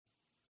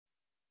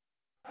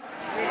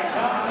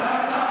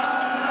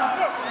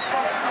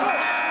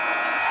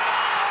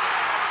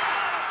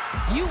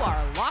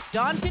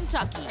Locked On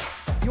Kentucky,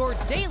 your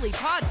daily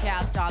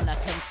podcast on the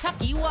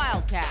Kentucky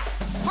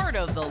Wildcats. Part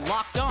of the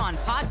Locked On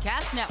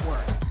Podcast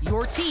Network,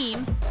 your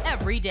team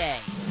every day.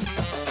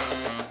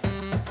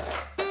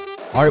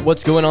 All right,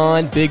 what's going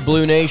on, Big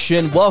Blue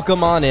Nation?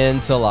 Welcome on in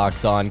to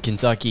Locked On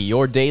Kentucky,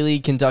 your daily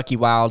Kentucky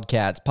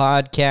Wildcats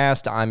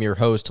podcast. I'm your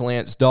host,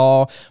 Lance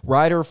Dahl,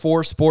 writer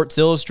for Sports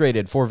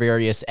Illustrated for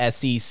various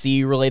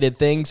SEC-related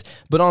things.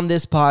 But on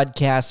this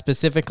podcast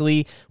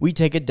specifically, we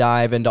take a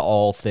dive into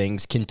all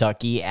things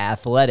Kentucky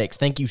athletics.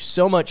 Thank you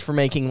so much for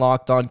making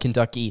Locked On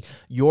Kentucky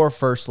your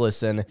first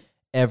listen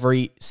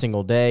every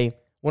single day. I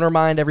want to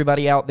remind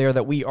everybody out there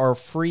that we are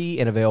free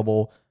and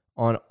available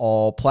on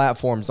all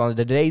platforms. On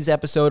today's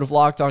episode of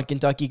Locked On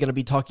Kentucky, going to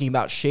be talking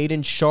about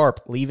Shaedon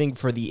Sharpe leaving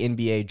for the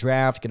NBA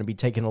draft. Going to be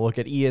taking a look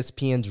at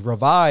ESPN's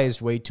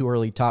revised way too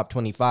early top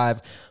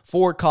 25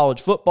 for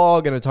college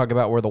football. Going to talk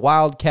about where the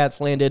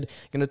Wildcats landed.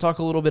 Going to talk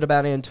a little bit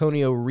about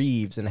Antonio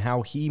Reeves and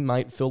how he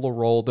might fill a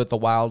role that the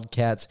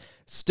Wildcats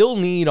still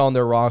need on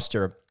their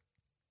roster,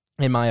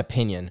 in my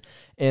opinion.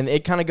 And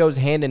it kind of goes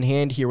hand in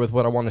hand here with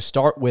what I want to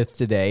start with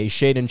today.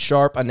 Shaedon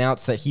Sharpe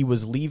announced that he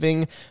was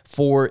leaving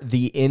for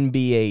the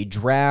NBA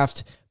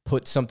draft,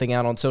 put something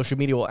out on social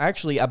media. Well,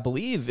 actually, I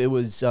believe it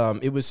was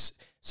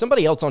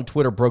somebody else on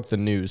Twitter broke the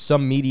news.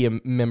 Some media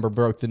member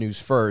broke the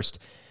news first.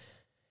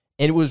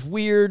 And it was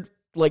weird,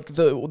 like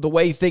the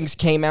way things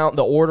came out,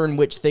 the order in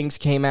which things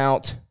came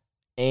out.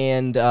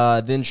 And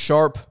then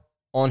Sharpe,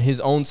 on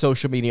his own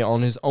social media,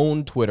 on his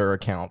own Twitter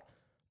account,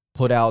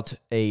 put out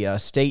a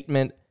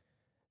statement,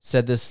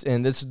 said this,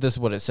 and this is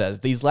what it says.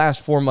 These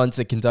last 4 months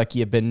at Kentucky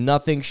have been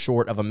nothing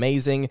short of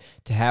amazing.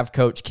 To have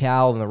Coach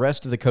Cal and the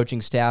rest of the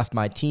coaching staff,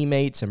 my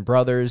teammates and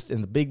brothers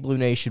in the Big Blue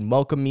Nation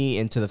welcome me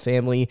into the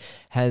family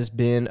has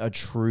been a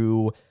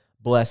true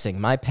blessing.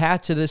 My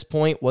path to this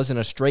point wasn't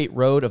a straight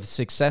road of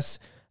successes,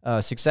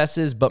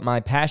 but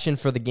my passion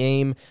for the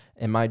game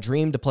and my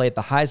dream to play at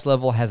the highest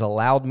level has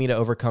allowed me to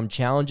overcome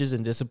challenges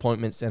and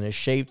disappointments and has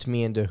shaped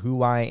me into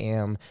who I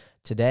am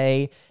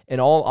today. In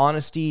all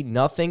honesty,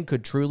 nothing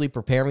could truly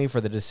prepare me for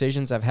the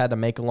decisions I've had to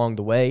make along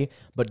the way,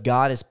 but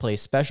God has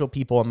placed special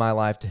people in my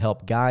life to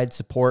help guide,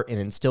 support, and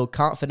instill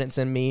confidence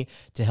in me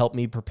to help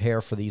me prepare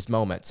for these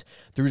moments.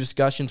 Through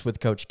discussions with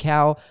Coach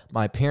Cal,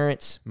 my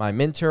parents, my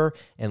mentor,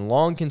 and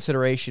long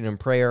consideration and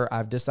prayer,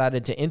 I've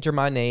decided to enter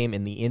my name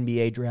in the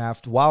NBA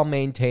draft while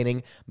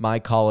maintaining my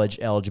college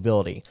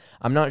eligibility.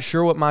 I'm not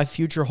sure what my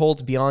future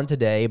holds beyond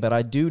today, but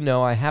I do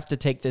know I have to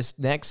take this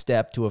next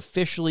step to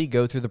officially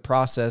go through the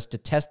process to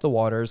test the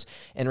waters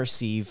and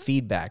receive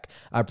feedback.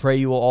 I pray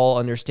you will all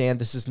understand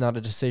this is not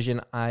a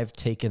decision I've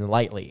taken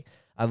lightly.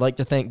 I'd like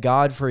to thank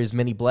God for his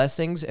many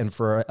blessings and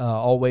for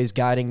always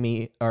guiding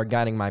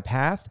my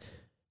path.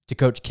 To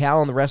Coach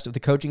Cal and the rest of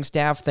the coaching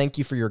staff, thank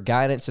you for your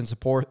guidance and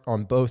support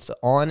on both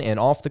on and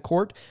off the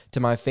court. To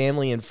my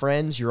family and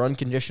friends, your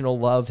unconditional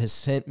love has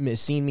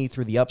seen me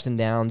through the ups and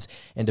downs.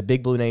 And to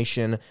Big Blue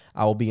Nation,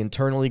 I will be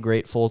eternally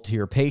grateful to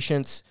your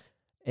patience,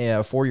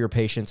 for your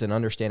patience and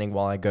understanding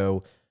while I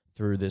go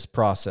through this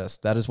process.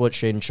 That is what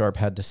Shaedon Sharpe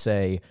had to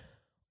say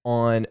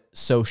on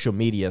social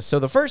media. So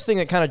the first thing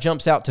that kind of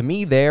jumps out to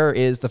me there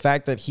is the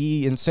fact that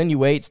he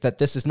insinuates that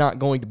this is not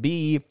going to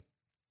be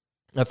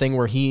a thing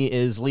where he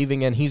is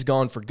leaving and he's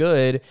gone for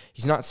good.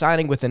 He's not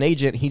signing with an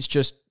agent. He's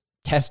just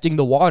testing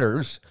the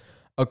waters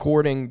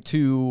according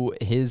to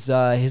his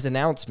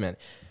announcement.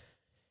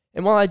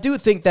 And while I do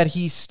think that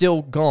he's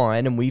still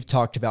gone, and we've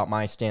talked about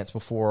my stance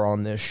before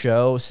on this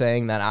show,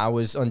 saying that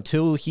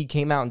until he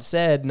came out and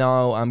said,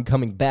 no, I'm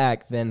coming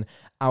back, then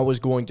I was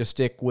going to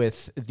stick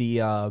with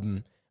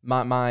the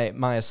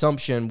my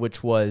assumption,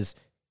 which was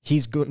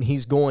he's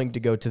going to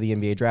go to the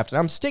NBA draft. And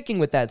I'm sticking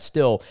with that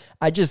still.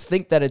 I just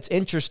think that it's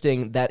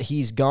interesting that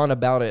he's gone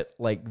about it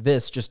like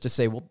this, just to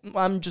say, well,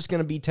 I'm just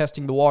going to be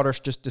testing the waters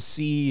just to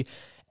see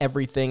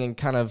everything and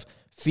kind of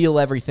feel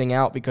everything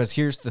out, because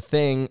here's the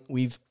thing.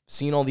 We've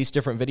seen all these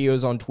different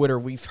videos on Twitter.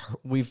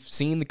 We've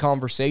seen the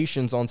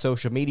conversations on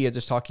social media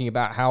just talking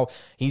about how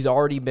he's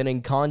already been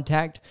in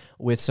contact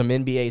with some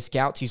NBA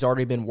scouts. He's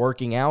already been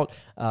working out,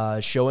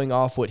 showing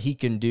off what he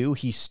can do.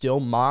 He's still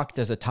mocked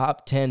as a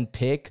top 10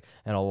 pick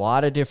in a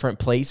lot of different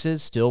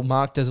places, still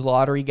mocked as a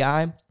lottery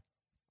guy.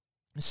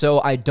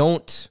 So I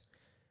don't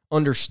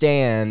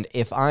understand,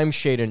 if I'm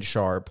Shaedon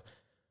Sharpe,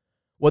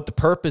 what the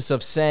purpose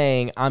of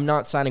saying I'm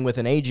not signing with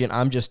an agent,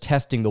 I'm just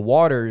testing the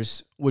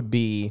waters would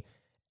be,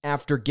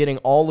 after getting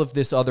all of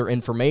this other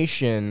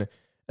information,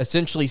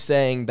 essentially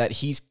saying that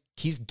he's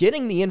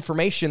getting the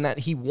information that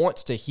he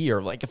wants to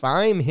hear. Like, if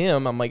I'm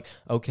him, I'm like,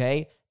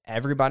 okay,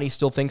 everybody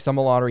still thinks I'm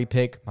a lottery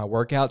pick. My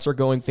workouts are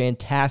going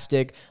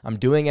fantastic. I'm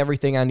doing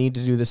everything I need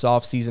to do this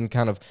offseason,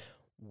 kind of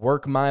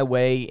work my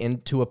way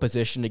into a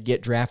position to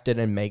get drafted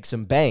and make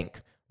some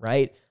bank,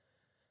 right?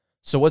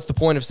 So what's the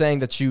point of saying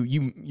that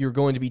you're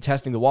going to be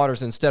testing the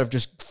waters instead of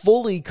just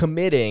fully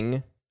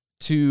committing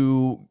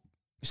to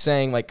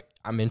saying, like,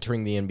 I'm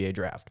entering the NBA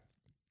draft?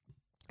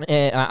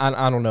 And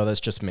I don't know.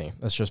 That's just me.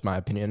 That's just my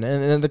opinion.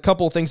 And the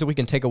couple of things that we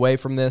can take away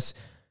from this,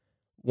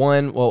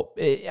 One, well,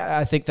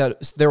 I think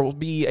that there will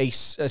be a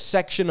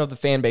section of the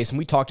fan base, and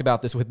we talked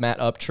about this with Matt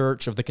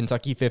Upchurch of the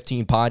Kentucky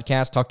 15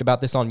 podcast, talked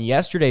about this on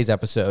yesterday's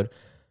episode.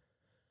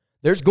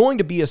 There's going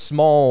to be a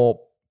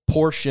small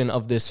portion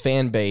of this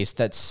fan base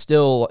that's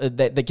still,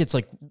 that gets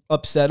like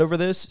upset over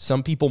this,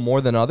 some people more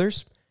than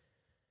others.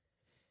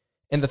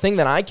 And the thing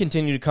that I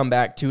continue to come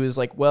back to is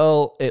like,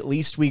 well, at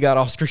least we got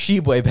Oscar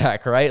Tshiebwe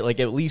back, right?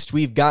 Like, at least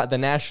we've got the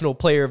National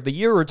Player of the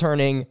Year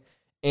returning,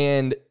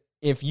 and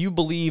if you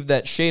believe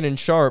that Shaedon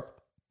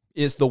Sharpe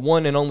is the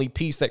one and only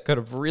piece that could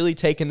have really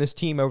taken this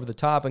team over the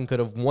top and could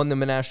have won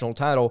them a national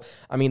title,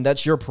 I mean,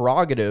 that's your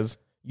prerogative.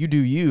 You do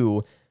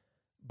you.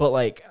 But,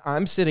 like,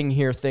 I'm sitting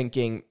here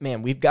thinking,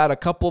 man, we've got a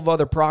couple of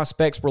other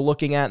prospects we're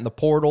looking at in the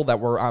portal that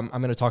I'm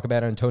going to talk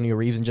about Antonio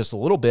Reeves in just a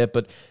little bit,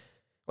 but,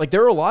 like,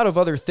 there are a lot of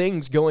other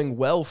things going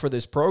well for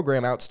this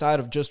program outside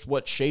of just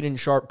what Shaedon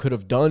Sharpe could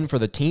have done for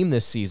the team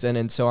this season,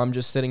 and so I'm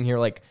just sitting here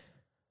like,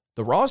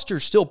 the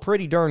roster's still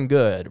pretty darn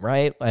good,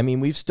 right? I mean,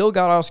 we've still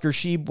got Oscar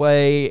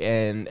Tshiebwe,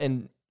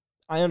 and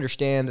I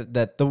understand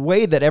that the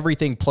way that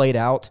everything played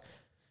out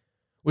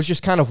was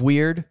just kind of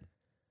weird.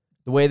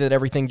 The way that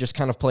everything just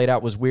kind of played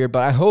out was weird,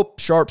 but I hope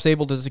Sharpe's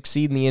able to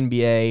succeed in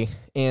the NBA.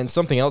 And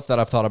something else that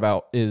I've thought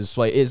about is,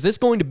 like, is this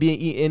going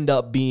to end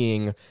up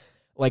being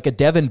like a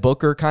Devin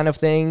Booker kind of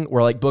thing,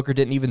 where like Booker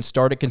didn't even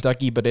start at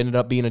Kentucky, but ended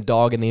up being a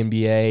dog in the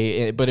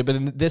NBA. But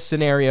in this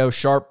scenario,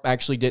 Sharpe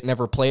actually didn't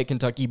ever play at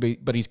Kentucky,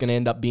 but he's going to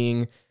end up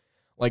being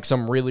like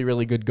some really,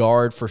 really good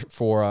guard for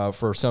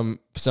some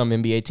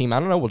NBA team.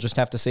 I don't know. We'll just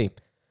have to see.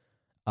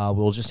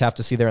 We'll just have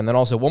to see there. And then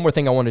also one more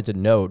thing I wanted to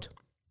note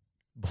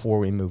before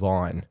we move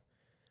on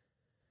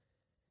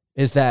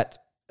is that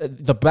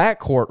the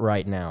backcourt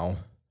right now,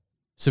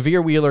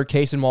 Sahvir Wheeler,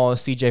 Cason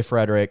Wallace, CJ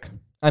Frederick.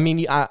 I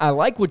mean, I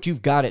like what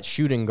you've got at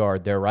shooting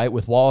guard there, right,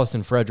 with Wallace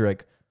and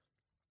Frederick.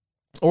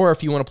 Or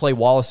if you want to play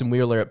Wallace and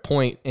Wheeler at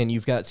point and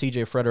you've got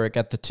CJ Frederick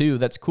at the 2,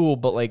 that's cool,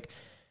 but, like,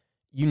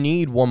 you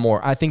need one more.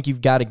 I think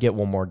you've got to get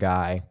one more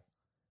guy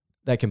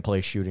that can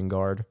play shooting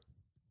guard.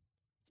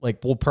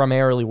 Like, will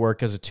primarily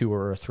work as a 2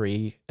 or a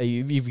 3.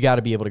 You've got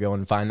to be able to go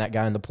and find that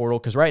guy in the portal,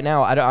 because right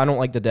now I don't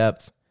like the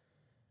depth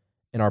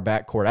in our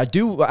backcourt.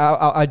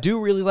 I do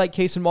really like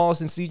Cason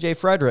Wallace and CJ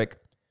Frederick.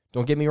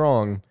 Don't get me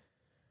wrong.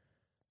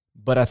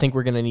 But I think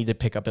we're going to need to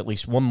pick up at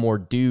least one more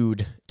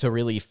dude to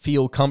really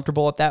feel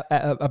comfortable about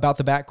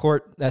the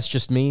backcourt. That's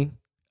just me.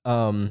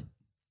 And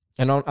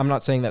I'm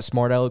not saying that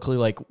smart aleckly,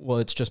 like, well,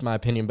 it's just my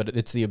opinion, but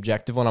it's the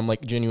objective one. I'm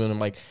like genuine. I'm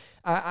like,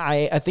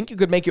 I think you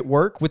could make it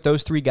work with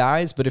those 3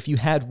 guys, but if you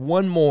had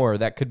one more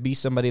that could be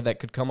somebody that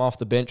could come off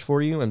the bench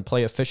for you and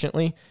play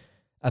efficiently,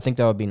 I think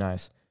that would be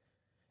nice.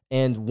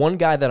 And one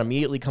guy that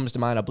immediately comes to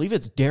mind, I believe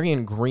it's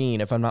Darian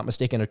Green, if I'm not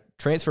mistaken, a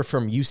transfer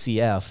from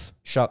UCF,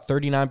 shot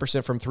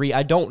 39% from 3.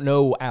 I don't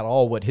know at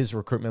all what his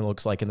recruitment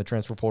looks like in the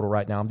transfer portal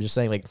right now. I'm just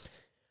saying, like,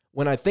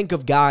 when I think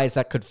of guys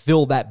that could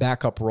fill that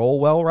backup role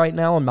well right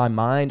now in my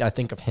mind, I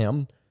think of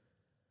him.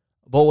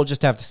 But we'll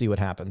just have to see what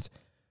happens.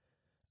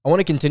 I want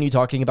to continue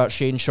talking about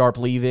Shaedon Sharpe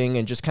leaving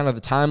and just kind of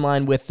the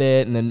timeline with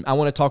it. And then I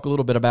want to talk a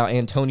little bit about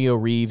Antonio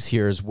Reeves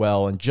here as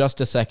well in just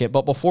a second.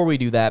 But before we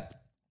do that,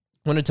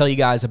 I want to tell you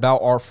guys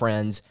about our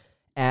friends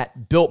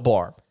at Built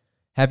Bar.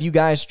 Have you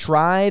guys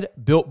tried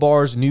Built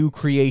Bar's new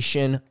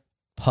creation,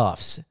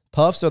 Puffs?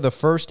 Puffs are the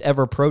first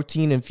ever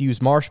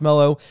protein-infused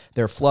marshmallow.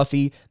 They're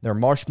fluffy, they're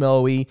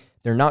marshmallowy,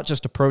 they're not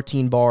just a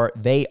protein bar,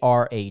 they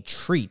are a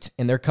treat,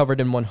 and they're covered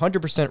in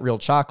 100% real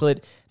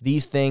chocolate.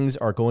 These things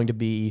are going to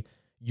be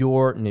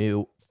your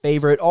new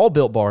favorite. All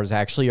Built Bars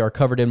actually are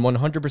covered in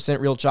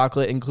 100% real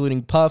chocolate,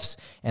 including Puffs,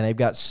 and they've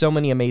got so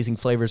many amazing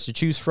flavors to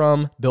choose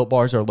from. Built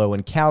Bars are low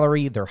in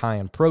calorie, they're high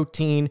in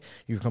protein.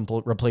 You can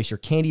replace your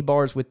candy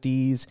bars with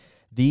these.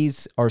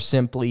 These are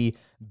simply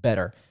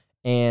better.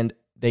 And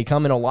they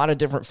come in a lot of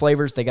different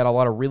flavors. They got a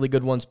lot of really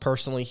good ones.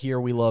 Personally, here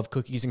we love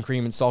cookies and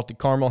cream and salted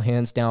caramel.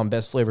 Hands down,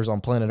 best flavors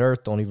on planet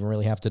Earth. Don't even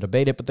really have to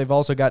debate it. But they've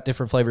also got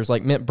different flavors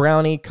like mint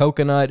brownie,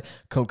 coconut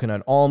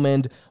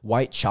almond,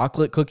 white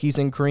chocolate cookies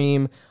and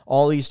cream.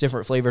 All these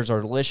different flavors are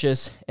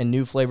delicious, and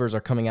new flavors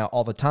are coming out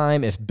all the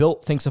time. If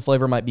Built thinks a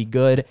flavor might be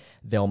good,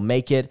 they'll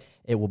make it.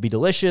 It will be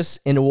delicious,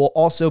 and it will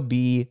also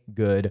be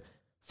good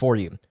for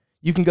you.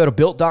 You can go to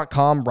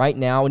Built.com right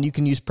now, and you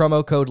can use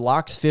promo code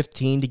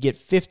LOCKED15 to get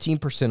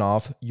 15%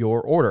 off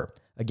your order.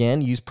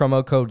 Again, use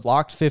promo code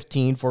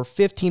LOCKED15 for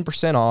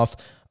 15% off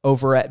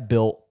over at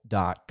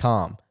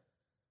Built.com.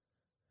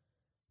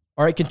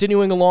 All right,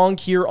 continuing along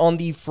here on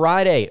the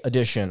Friday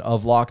edition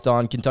of Locked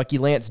On Kentucky,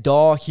 Lance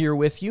Dawe here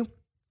with you.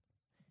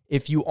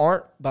 If you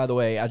aren't, by the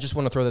way, I just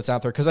want to throw this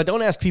out there because I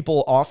don't ask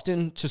people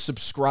often to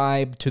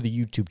subscribe to the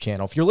YouTube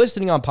channel. If you're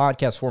listening on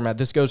podcast format,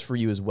 this goes for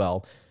you as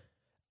well.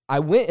 I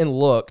went and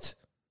looked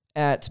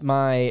at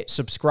my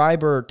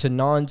subscriber to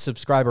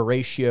non-subscriber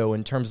ratio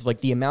in terms of like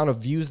the amount of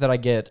views that I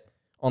get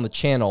on the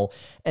channel.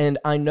 And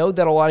I know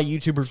that a lot of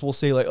YouTubers will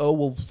say like, oh,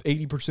 well,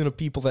 80% of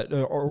people that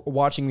are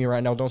watching me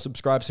right now don't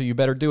subscribe, so you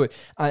better do it.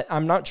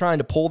 I'm not trying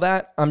to pull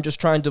that. I'm just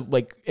trying to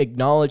like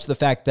acknowledge the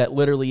fact that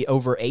literally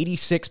over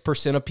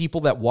 86% of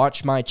people that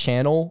watch my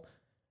channel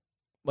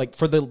like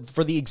for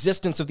the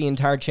existence of the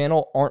entire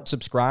channel aren't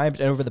subscribed,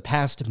 and over the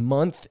past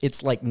month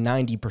it's like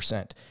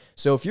 90%.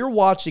 So if you're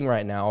watching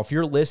right now, if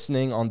you're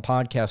listening on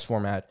podcast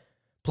format,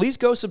 please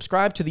go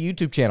subscribe to the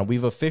YouTube channel.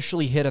 We've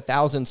officially hit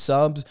 1,000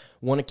 subs.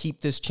 Want to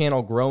keep this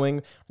channel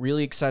growing.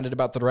 Really excited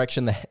about the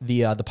direction the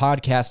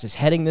podcast is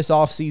heading this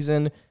off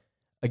season.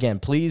 Again,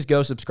 please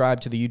go subscribe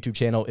to the YouTube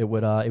channel. It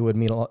would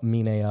mean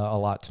a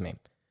lot to me.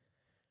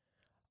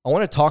 I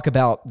want to talk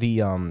about the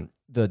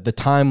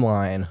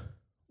timeline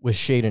with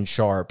Shaedon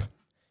Sharpe,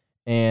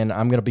 and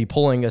I'm going to be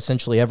pulling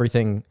essentially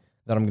everything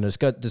that I'm going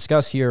to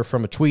discuss here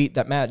from a tweet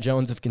that Matt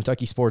Jones of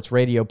Kentucky Sports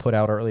Radio put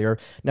out earlier.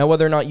 Now,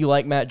 whether or not you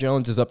like Matt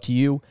Jones is up to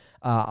you.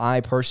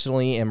 I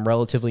personally am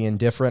relatively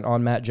indifferent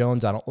on Matt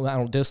Jones. I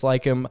don't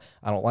dislike him.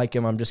 I don't like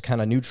him. I'm just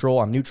kind of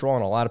neutral. I'm neutral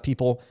on a lot of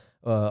people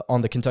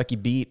on the Kentucky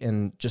beat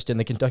and just in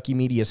the Kentucky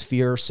media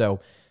sphere.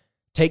 So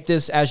take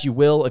this as you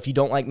will. If you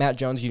don't like Matt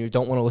Jones, you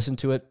don't want to listen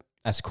to it,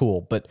 that's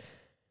cool. But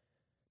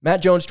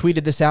Matt Jones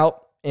tweeted this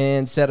out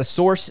and said, a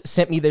source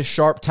sent me this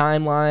Sharpe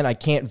timeline. I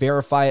can't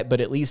verify it, but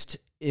at least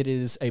it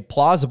is a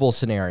plausible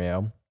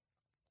scenario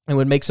and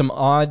would make some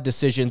odd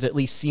decisions at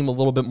least seem a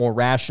little bit more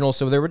rational.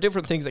 So there were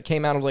different things that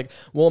came out. I was like,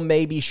 well,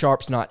 maybe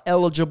Sharpe's not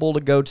eligible to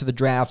go to the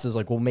draft. It's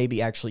like, well,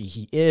 maybe actually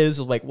he is.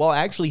 I was like, well,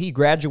 actually he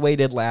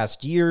graduated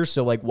last year.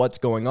 So like, what's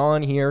going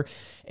on here?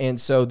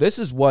 And so this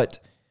is what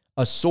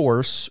a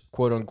source,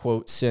 quote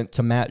unquote, sent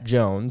to Matt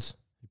Jones,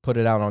 put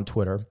it out on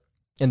Twitter.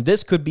 And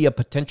this could be a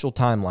potential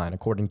timeline,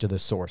 according to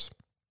this source.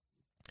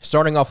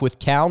 Starting off with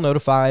Cal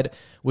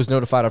was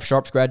notified of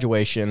Sharpe's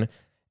graduation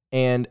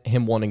and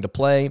him wanting to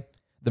play.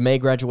 The May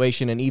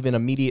graduation and even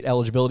immediate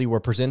eligibility were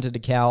presented to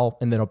Cal,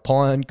 and then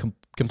upon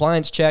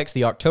compliance checks,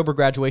 the October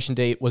graduation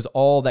date was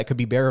all that could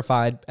be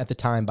verified at the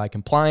time by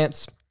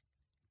compliance.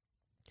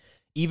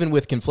 Even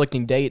with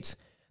conflicting dates,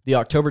 the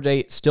October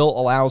date still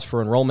allows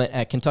for enrollment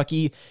at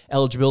Kentucky,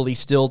 eligibility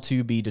still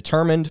to be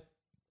determined.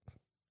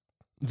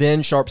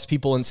 Then Sharpe's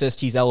people insist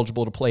he's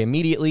eligible to play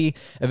immediately.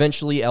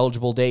 Eventually,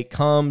 eligible date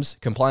comes.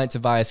 Compliance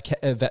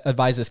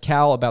advises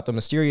Cal about the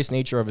mysterious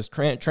nature of his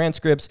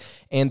transcripts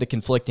and the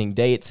conflicting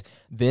dates.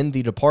 Then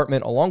the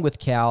department, along with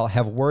Cal,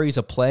 have worries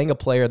of playing a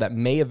player that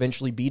may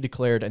eventually be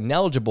declared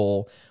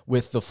ineligible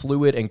with the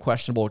fluid and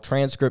questionable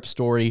transcript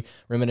story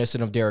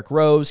reminiscent of Derrick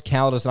Rose.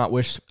 Cal does not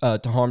wish to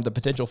harm the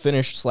potential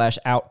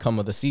finish/outcome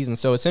of the season.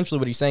 So essentially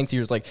what he's saying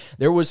here is like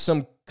there was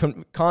some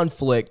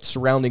conflict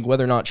surrounding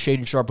whether or not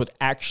Shaedon Sharpe would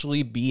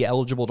actually be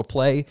eligible to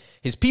play.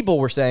 His people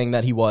were saying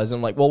that he was. And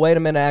I'm like, well, wait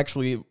a minute,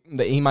 actually,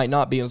 that he might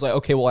not be. And it's like,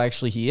 okay, well,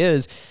 actually he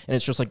is. And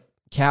it's just like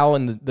Cal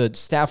and the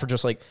staff are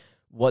just like,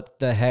 what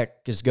the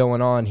heck is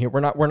going on here?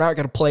 We're not going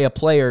to play a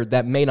player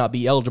that may not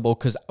be eligible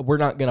because we're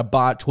not going to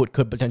botch what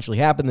could potentially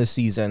happen this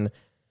season.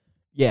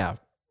 Yeah,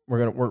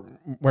 we're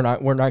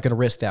not going to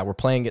risk that. We're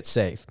playing it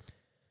safe.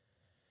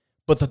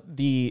 But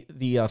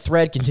the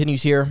thread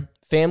continues here.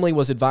 Family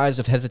was advised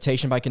of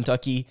hesitation by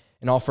Kentucky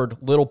and offered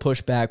little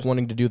pushback,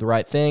 wanting to do the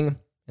right thing,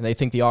 and they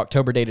think the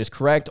October date is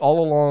correct.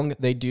 All along,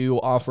 they do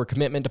offer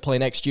commitment to play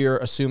next year,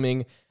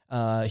 assuming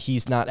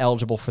he's not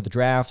eligible for the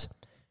draft.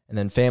 And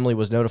then family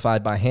was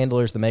notified by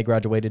handlers the May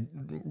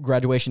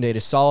graduation date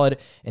is solid,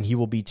 and he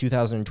will be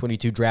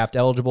 2022 draft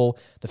eligible.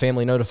 The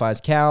family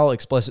notifies Cal,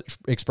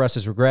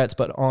 expresses regrets,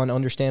 but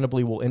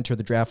understandably will enter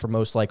the draft for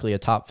most likely a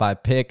top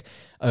 5 pick.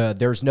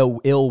 There's no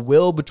ill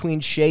will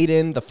between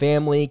Shaedon, the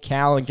family,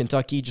 Cal, and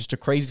Kentucky. Just a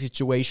crazy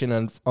situation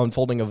and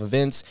unfolding of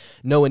events.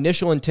 No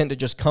initial intent to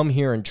just come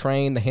here and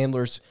train. The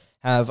handlers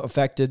have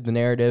affected the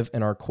narrative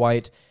and are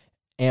quite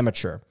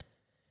amateur.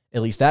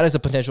 At least that is a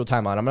potential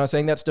timeline. I'm not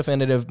saying that's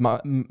definitive.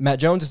 Matt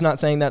Jones is not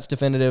saying that's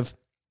definitive.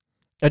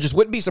 I just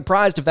wouldn't be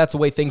surprised if that's the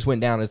way things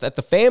went down, is that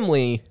the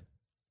family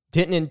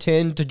didn't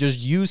intend to just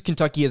use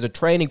Kentucky as a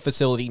training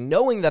facility,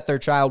 knowing that their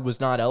child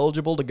was not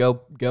eligible to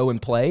go and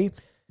play.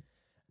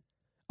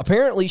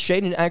 Apparently,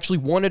 Shaedon actually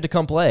wanted to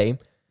come play,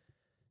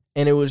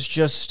 and it was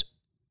just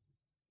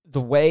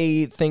the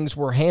way things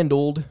were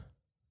handled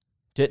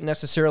didn't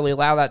necessarily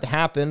allow that to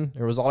happen.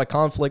 There was a lot of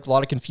conflict, a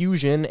lot of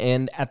confusion,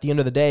 and at the end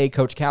of the day,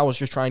 Coach Cal was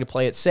just trying to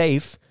play it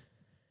safe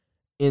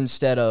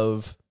instead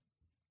of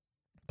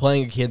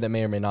playing a kid that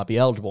may or may not be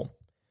eligible.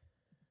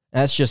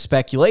 That's just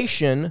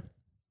speculation.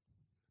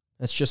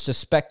 That's just a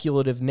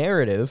speculative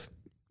narrative,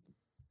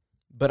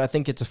 but I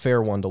think it's a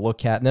fair one to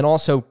look at. And then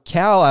also,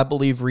 Cal, I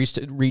believe, released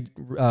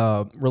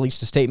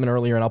a statement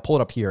earlier, and I'll pull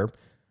it up here.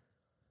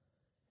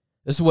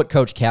 This is what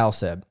Coach Cal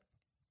said.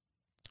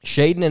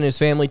 Shaedon and his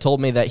family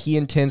told me that he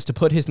intends to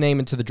put his name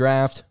into the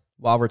draft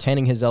while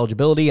retaining his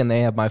eligibility, and they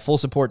have my full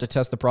support to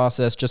test the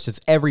process just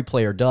as every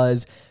player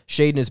does.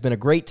 Shaedon has been a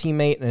great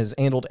teammate and has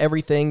handled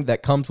everything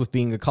that comes with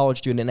being a college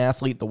student and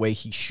athlete the way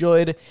he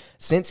should.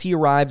 Since he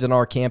arrived on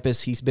our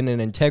campus, he's been an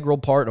integral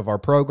part of our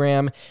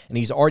program, and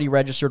he's already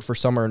registered for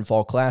summer and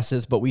fall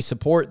classes, but we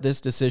support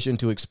this decision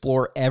to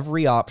explore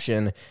every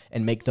option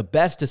and make the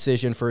best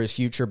decision for his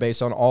future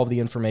based on all of the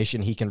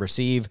information he can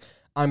receive.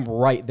 I'm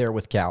right there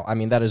with Cal. I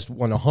mean, that is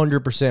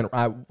 100%.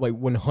 I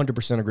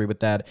 100% agree with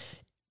that.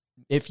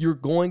 If you're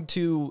going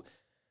to,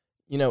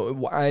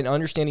 I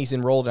understand he's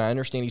enrolled and I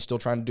understand he's still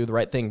trying to do the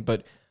right thing,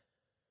 but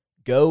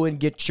go and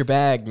get your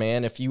bag,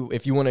 man. If you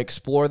want to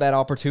explore that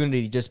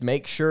opportunity, just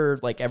make sure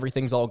like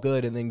everything's all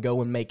good and then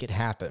go and make it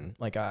happen.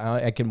 Like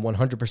I can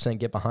 100%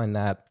 get behind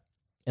that.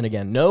 And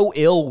again, no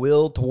ill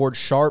will towards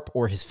Sharp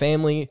or his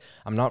family.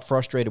 I'm not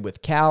frustrated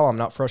with Cal. I'm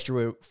not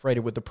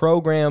frustrated with the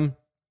program.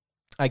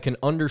 I can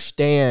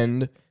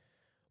understand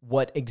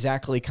what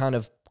exactly kind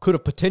of could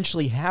have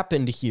potentially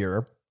happened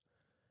here.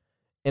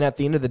 And at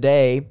the end of the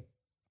day,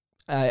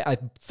 I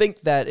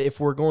think that if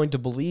we're going to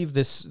believe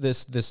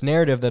this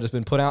narrative that has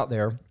been put out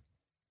there,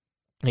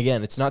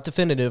 again, it's not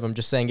definitive. I'm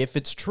just saying if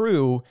it's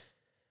true,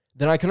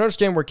 then I can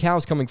understand where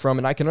Cal's coming from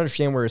and I can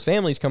understand where his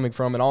family's coming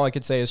from. And all I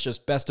could say is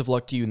just best of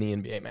luck to you in the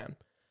NBA, man.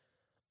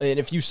 And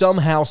if you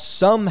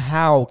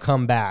somehow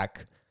come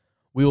back,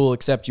 we will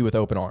accept you with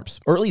open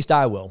arms, or at least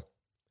I will.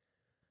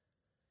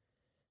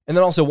 And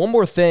then also one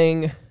more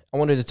thing I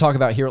wanted to talk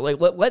about here. Like,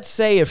 let's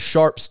say if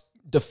Sharp's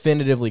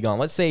definitively gone.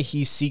 Let's say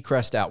he's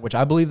Seacrest out, which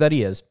I believe that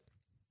he is.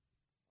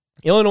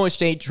 Illinois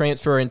State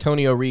transfer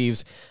Antonio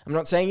Reeves. I'm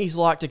not saying he's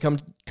locked to come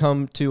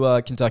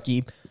to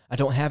Kentucky. I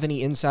don't have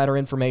any insider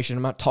information.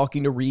 I'm not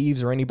talking to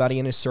Reeves or anybody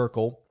in his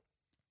circle.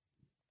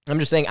 I'm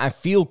just saying I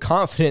feel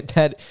confident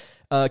that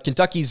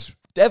Kentucky's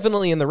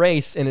definitely in the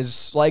race and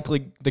is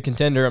likely the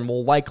contender and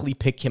will likely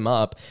pick him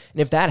up.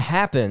 And if that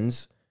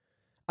happens,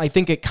 I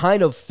think it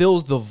kind of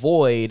fills the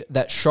void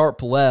that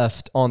Sharp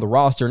left on the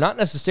roster, not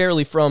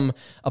necessarily from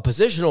a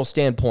positional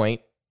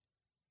standpoint.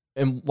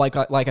 And like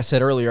I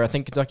said earlier, I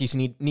think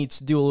Kentucky needs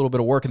to do a little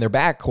bit of work in their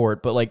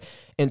backcourt, but like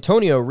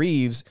Antonio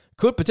Reeves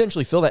could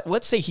potentially fill that.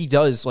 Let's say he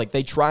does, like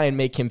they try and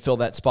make him fill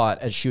that spot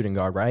as shooting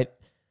guard, right?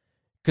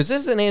 Because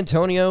isn't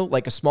Antonio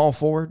like a small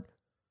forward?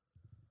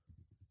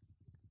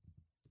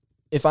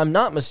 If I'm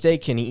not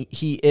mistaken,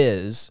 he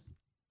is.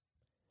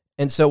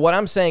 And so what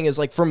I'm saying is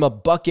like from a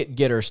bucket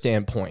getter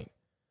standpoint,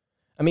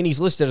 I mean, he's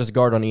listed as a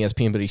guard on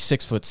ESPN, but he's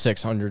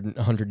 6'6",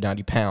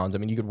 190 pounds. I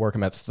mean, you could work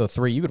him at the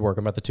 3, you could work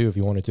him at the 2 if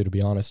you wanted to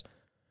be honest.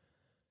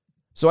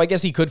 So I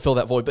guess he could fill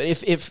that void. But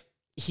if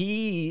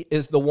he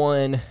is the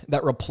one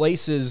that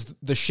replaces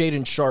the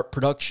Shaedon Sharp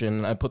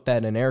production, I put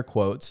that in air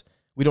quotes,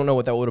 we don't know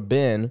what that would have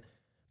been,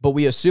 but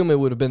we assume it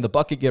would have been the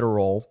bucket getter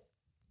role.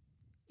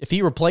 If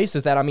he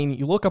replaces that, I mean,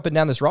 you look up and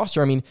down this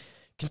roster, I mean,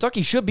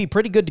 Kentucky should be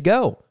pretty good to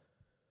go.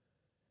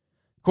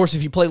 Of course,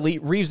 if you play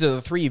Reeves at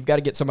the 3, you've got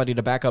to get somebody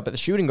to back up at the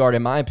shooting guard,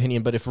 in my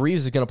opinion. But if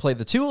Reeves is going to play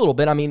the 2 a little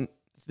bit, I mean,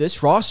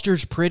 this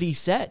roster's pretty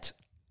set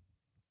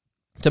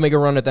to make a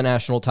run at the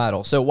national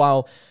title. So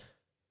while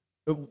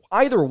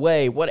either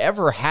way,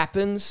 whatever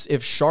happens,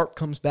 if Sharp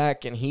comes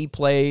back and he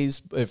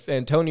plays, if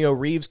Antonio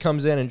Reeves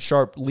comes in and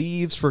Sharp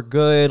leaves for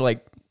good,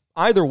 like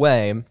either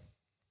way,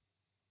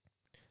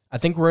 I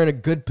think we're in a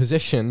good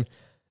position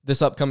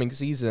this upcoming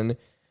season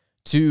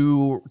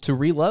to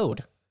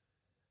reload.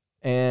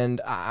 And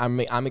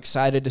I'm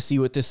excited to see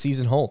what this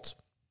season holds.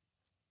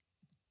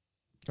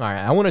 All right,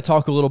 I want to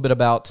talk a little bit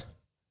about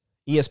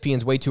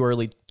ESPN's Way Too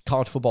Early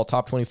College Football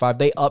Top 25.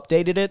 They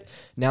updated it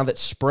now that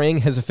spring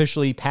has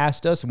officially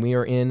passed us and we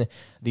are in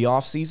the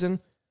offseason.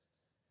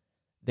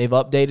 They've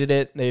updated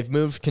it. They've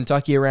moved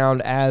Kentucky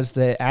around as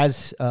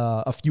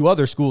a few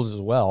other schools as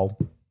well.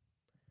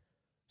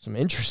 Some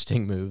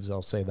interesting moves,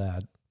 I'll say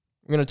that.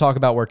 We're going to talk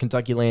about where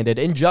Kentucky landed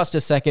in just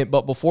a second,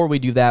 but before we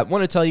do that, I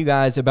want to tell you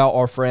guys about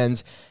our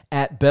friends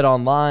at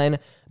BetOnline.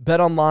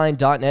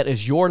 BetOnline.net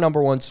is your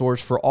number one source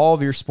for all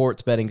of your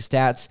sports betting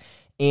stats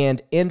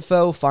and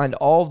info. Find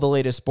all of the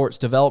latest sports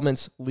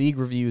developments, league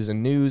reviews,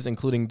 and news,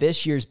 including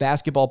this year's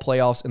basketball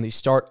playoffs and the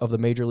start of the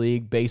Major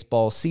League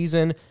Baseball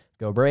season.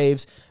 Go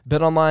Braves.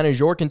 BetOnline is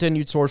your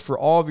continued source for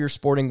all of your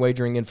sporting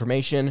wagering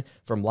information,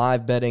 from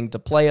live betting to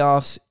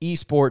playoffs,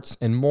 esports,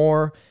 and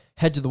more.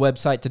 Head to the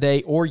website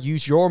today or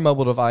use your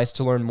mobile device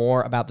to learn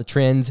more about the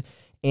trends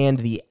and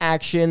the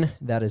action.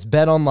 That is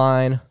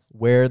BetOnline,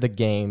 where the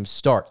game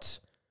starts.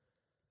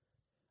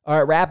 All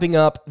right, wrapping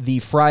up the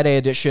Friday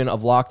edition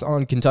of Locked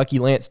On Kentucky.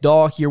 Lance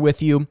Dahl here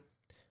with you.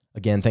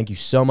 Again, thank you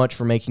so much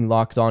for making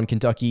Locked On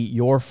Kentucky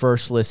your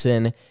first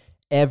listen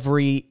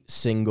every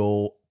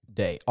single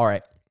day. All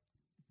right,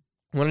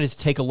 I wanted to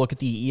take a look at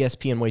the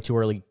ESPN Way Too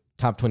Early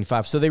Top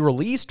 25. So they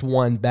released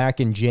one back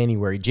in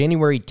January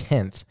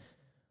 10th.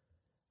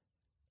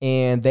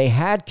 And they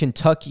had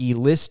Kentucky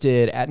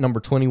listed at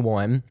number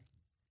 21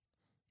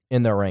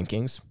 in their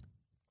rankings.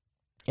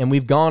 And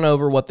we've gone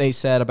over what they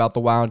said about the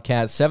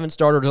Wildcats. 7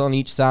 starters on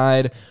each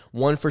side,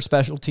 1 for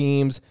special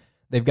teams.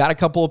 They've got a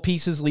couple of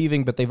pieces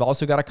leaving, but they've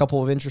also got a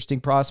couple of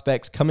interesting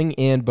prospects coming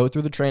in, both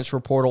through the transfer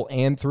portal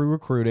and through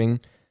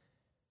recruiting.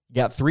 You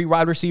got 3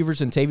 wide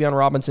receivers in Tavion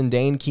Robinson,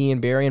 Dane Key,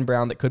 and Barian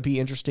Brown that could be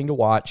interesting to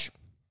watch.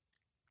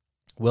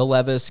 Will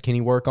Levis, can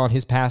he work on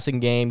his passing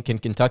game? Can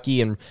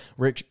Kentucky and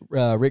Rick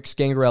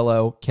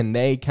Scangarello, can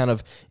they kind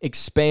of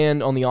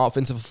expand on the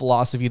offensive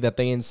philosophy that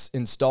they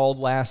installed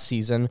last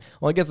season?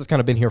 Well, I guess it's kind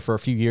of been here for a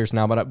few years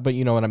now, but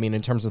you know what I mean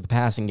in terms of the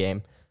passing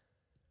game.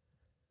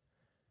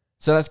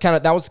 So that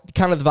was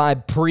kind of the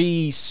vibe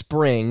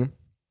pre-spring.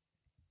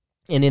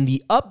 And in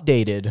the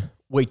updated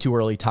Way Too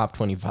Early Top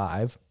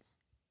 25,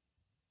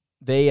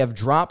 they have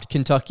dropped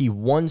Kentucky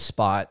one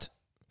spot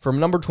from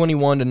number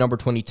 21 to number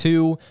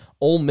 22.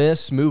 Ole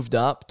Miss moved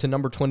up to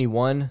number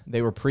 21.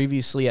 They were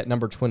previously at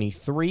number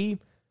 23.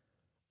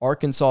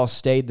 Arkansas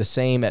stayed the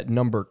same at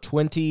number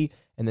 20.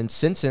 And then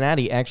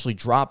Cincinnati actually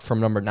dropped from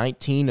number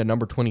 19 to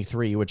number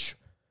 23, which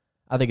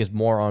I think is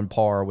more on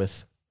par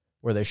with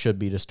where they should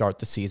be to start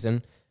the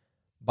season.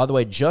 By the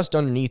way, just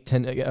underneath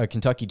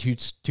Kentucky,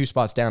 two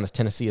spots down is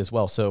Tennessee as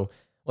well. So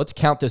let's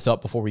count this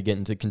up before we get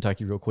into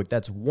Kentucky real quick.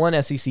 That's one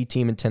SEC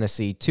team in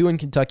Tennessee, 2 in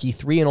Kentucky,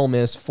 3 in Ole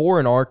Miss, 4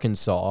 in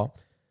Arkansas.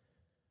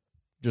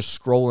 Just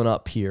scrolling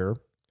up here,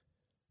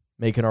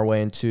 making our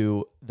way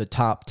into the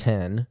top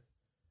 10.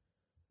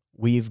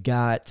 We've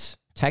got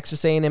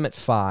Texas A&M at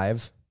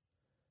 5,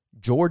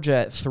 Georgia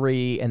at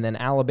 3, and then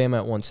Alabama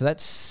at 1. So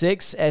that's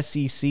 6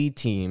 SEC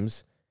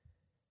teams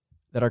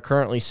that are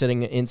currently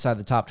sitting inside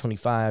the top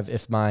 25,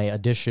 if my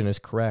addition is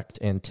correct,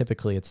 and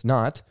typically it's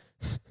not.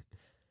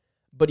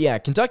 But yeah,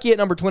 Kentucky at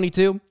number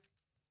 22.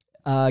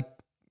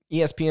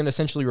 ESPN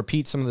essentially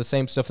repeats some of the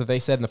same stuff that they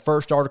said in the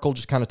first article,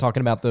 just kind of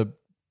talking about the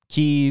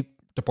key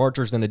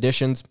departures and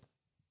additions.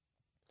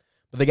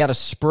 But they got a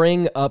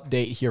spring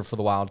update here for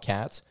the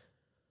Wildcats.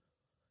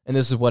 And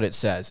this is what it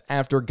says.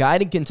 After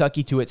guiding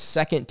Kentucky to its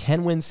second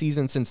 10-win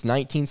season since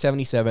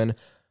 1977,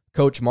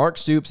 Coach Mark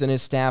Stoops and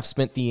his staff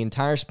spent the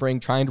entire spring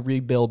trying to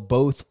rebuild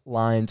both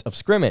lines of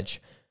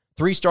scrimmage.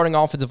 3 starting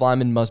offensive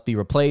linemen must be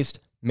replaced.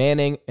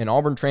 Manning, an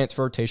Auburn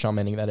transfer, Tayshawn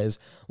Manning that is,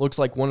 looks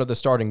like one of the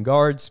starting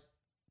guards.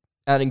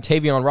 Adding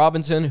Tavion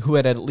Robinson, who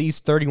had at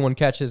least 31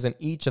 catches in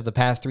each of the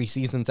past 3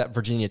 seasons at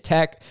Virginia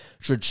Tech,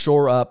 should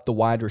shore up the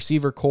wide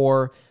receiver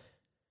core.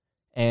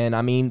 And,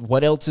 I mean,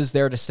 what else is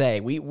there to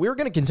say? We're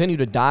going to continue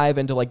to dive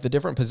into, like, the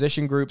different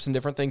position groups and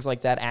different things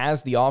like that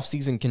as the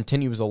offseason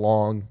continues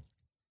along.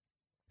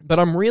 But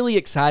I'm really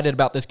excited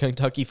about this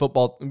Kentucky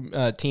football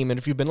team. And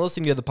if you've been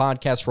listening to the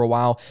podcast for a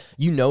while,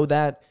 you know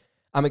that.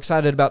 I'm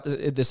excited about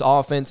this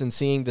offense and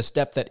seeing the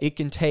step that it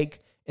can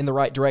take in the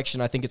right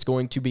direction. I think it's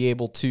going to be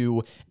able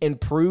to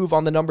improve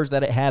on the numbers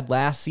that it had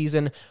last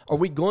season. Are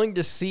we going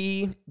to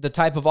see the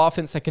type of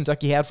offense that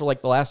Kentucky had for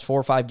like the last 4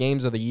 or 5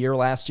 games of the year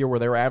last year where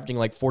they were averaging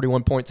like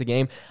 41 points a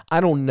game?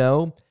 I don't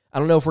know. I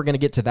don't know if we're going to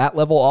get to that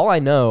level. All I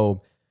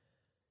know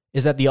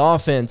is that the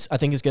offense, I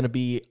think, is going to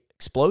be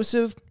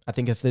explosive. I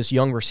think if this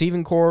young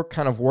receiving core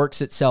kind of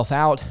works itself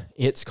out,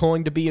 it's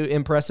going to be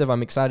impressive.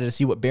 I'm excited to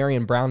see what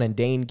Barian Brown and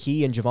Dane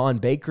Key and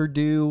Javon Baker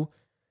do.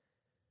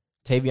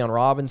 Tavion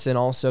Robinson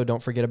also,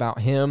 don't forget about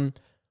him.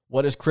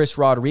 What does Chris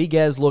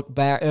Rodriguez look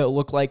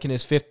like in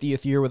his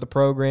 50th year with the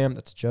program?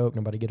 That's a joke.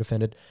 Nobody get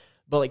offended.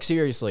 But like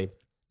seriously,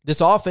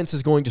 this offense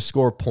is going to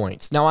score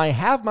points. Now I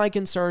have my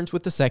concerns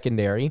with the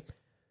secondary,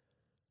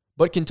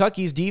 but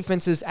Kentucky's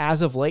defenses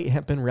as of late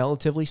have been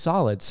relatively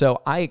solid.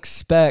 So I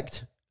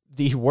expect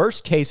the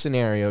worst case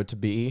scenario to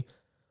be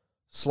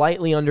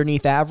slightly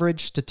underneath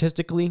average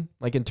statistically,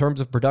 like in terms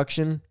of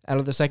production out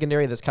of the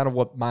secondary. That's kind of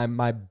what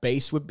my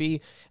base would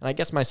be. And I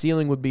guess my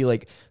ceiling would be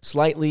like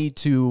slightly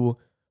to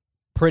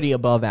pretty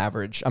above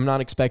average. I'm not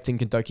expecting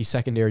Kentucky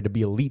secondary to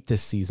be elite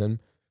this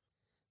season,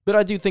 but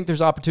I do think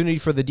there's opportunity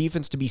for the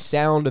defense to be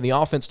sound and the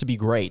offense to be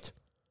great.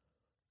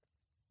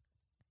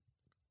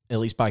 At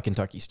least by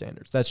Kentucky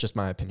standards. That's just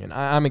my opinion.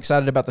 I'm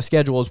excited about the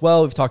schedule as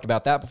well. We've talked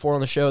about that before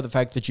on the show. The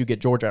fact that you get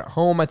Georgia at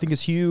home, I think,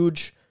 is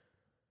huge.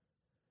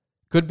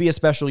 Could be a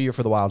special year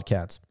for the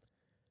Wildcats.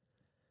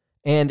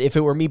 And if it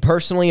were me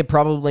personally, I'd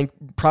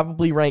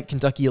probably rank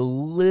Kentucky a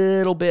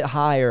little bit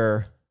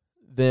higher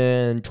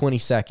than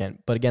 22nd.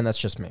 But again, that's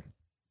just me.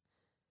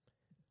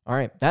 All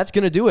right, that's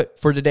going to do it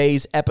for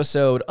today's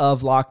episode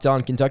of Locked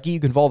On Kentucky. You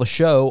can follow the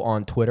show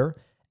on Twitter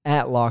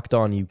at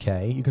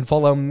LockedOnUK. You can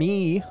follow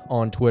me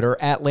on Twitter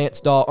at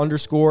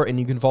LanceDaw_, and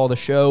you can follow the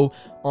show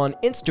on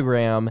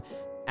Instagram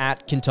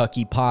at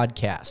Kentucky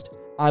Podcast.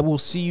 I will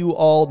see you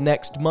all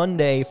next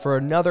Monday for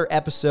another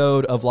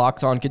episode of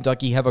Locked On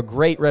Kentucky. Have a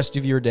great rest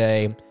of your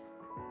day,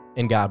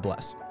 and God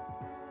bless.